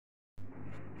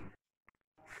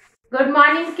Good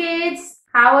morning, kids.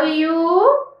 How are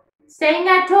you? Staying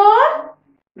at home?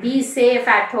 Be safe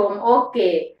at home.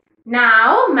 Okay.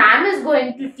 Now, ma'am is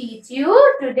going to teach you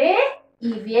today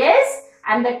EVS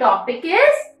and the topic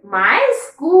is my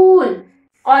school.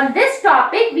 On this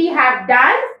topic, we have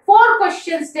done 4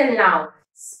 questions till now.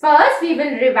 First, we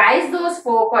will revise those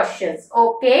 4 questions.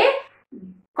 Okay.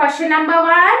 Question number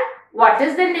 1. What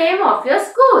is the name of your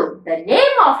school? The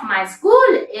name of my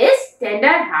school is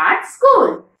Tender Heart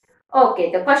School.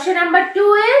 Okay, the question number 2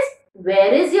 is,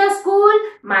 where is your school?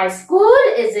 My school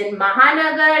is in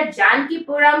Mahanagar,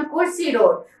 Jankipuram, Kursi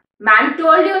Road. Ma'am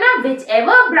told you na,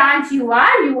 whichever branch you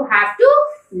are, you have to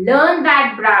learn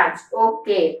that branch.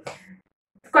 Okay.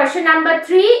 Question number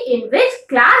 3, in which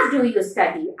class do you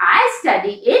study? I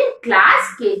study in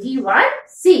class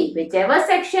kg1C. Whichever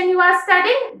section you are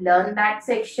studying, learn that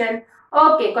section.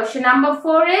 Okay, question number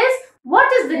 4 is,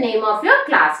 what is the name of your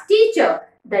class teacher?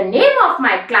 The name of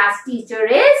my class teacher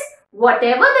is,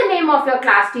 whatever the name of your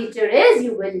class teacher is,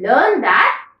 you will learn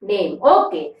that name.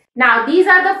 Okay. Now, these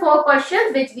are the 4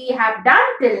 questions which we have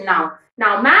done till now.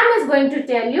 Now, ma'am is going to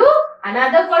tell you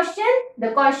another question.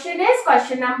 The question is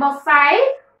question number 5.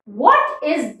 What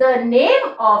is the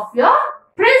name of your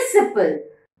principal?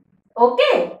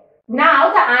 Okay.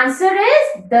 Now, the answer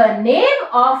is, the name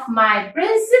of my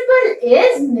principal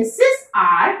is Mrs.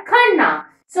 R. Khanna.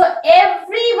 So,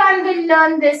 everyone will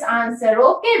learn this answer.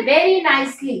 Okay, very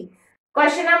nicely.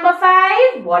 Question number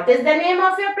 5. What is the name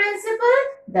of your principal?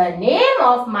 The name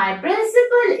of my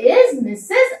principal is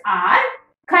Mrs. R.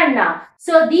 Khanna.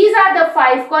 So, these are the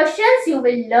 5 questions. You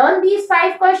will learn these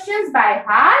 5 questions by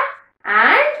heart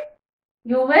and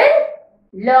you will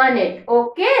learn it.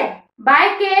 Okay.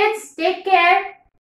 Bye kids. Take care.